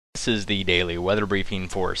This is the daily weather briefing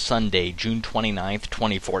for Sunday, June 29th,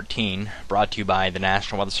 2014, brought to you by the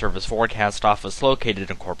National Weather Service Forecast Office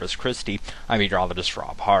located in Corpus Christi. I'm meteorologist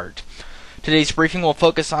Rob Hart. Today's briefing will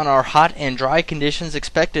focus on our hot and dry conditions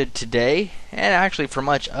expected today, and actually for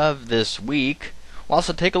much of this week. We'll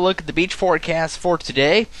also take a look at the beach forecast for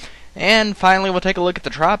today, and finally we'll take a look at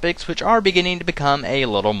the tropics, which are beginning to become a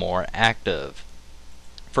little more active.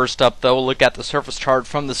 First up, though, we'll look at the surface chart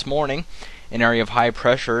from this morning. An area of high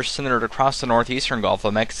pressure centered across the northeastern Gulf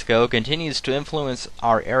of Mexico continues to influence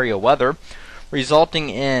our area weather, resulting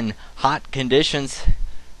in hot conditions,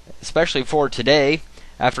 especially for today.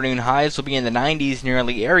 Afternoon highs will be in the 90s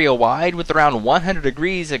nearly area-wide, with around 100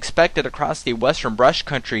 degrees expected across the western brush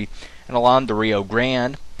country and along the Rio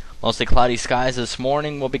Grande. Mostly cloudy skies this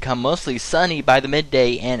morning will become mostly sunny by the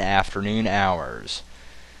midday and afternoon hours.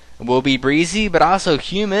 It will be breezy but also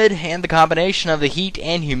humid, and the combination of the heat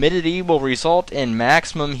and humidity will result in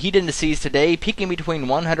maximum heat indices today peaking between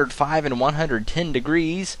 105 and 110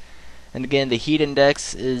 degrees. And again, the heat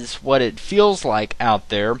index is what it feels like out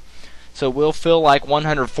there. So it will feel like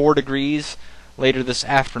 104 degrees later this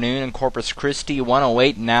afternoon in Corpus Christi,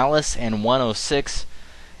 108 in Alice, and 106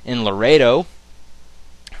 in Laredo.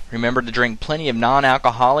 Remember to drink plenty of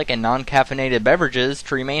non-alcoholic and non-caffeinated beverages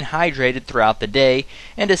to remain hydrated throughout the day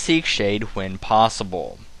and to seek shade when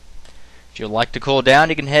possible. If you'd like to cool down,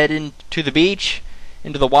 you can head into the beach,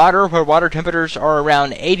 into the water, where water temperatures are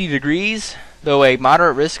around 80 degrees, though a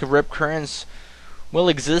moderate risk of rip currents will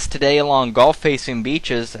exist today along Gulf-facing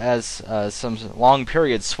beaches as some long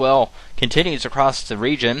period swell continues across the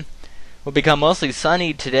region. It will become mostly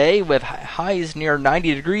sunny today with highs near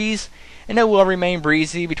 90 degrees, and it will remain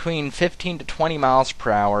breezy between 15 to 20 miles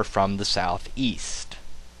per hour from the southeast.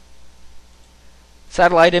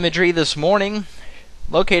 Satellite imagery this morning,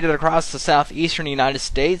 located across the southeastern United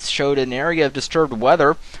States, showed an area of disturbed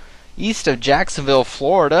weather east of Jacksonville,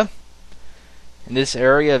 Florida. And this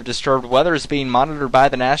area of disturbed weather is being monitored by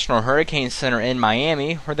the National Hurricane Center in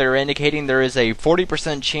Miami, where they're indicating there is a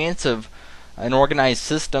 40% chance of an organized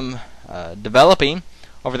system developing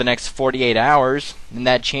over the next 48 hours, and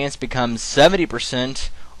that chance becomes 70%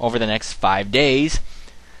 over the next 5 days.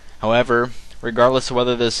 However, regardless of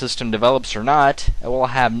whether the system develops or not, it will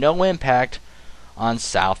have no impact on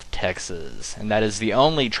South Texas, and that is the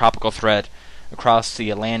only tropical threat across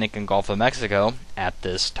the Atlantic and Gulf of Mexico at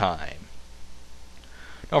this time.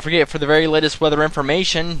 Don't forget, for the very latest weather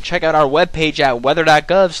information, check out our webpage at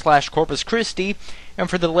weather.gov/Corpus Christi, and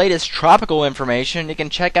for the latest tropical information, you can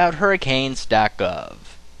check out hurricanes.gov.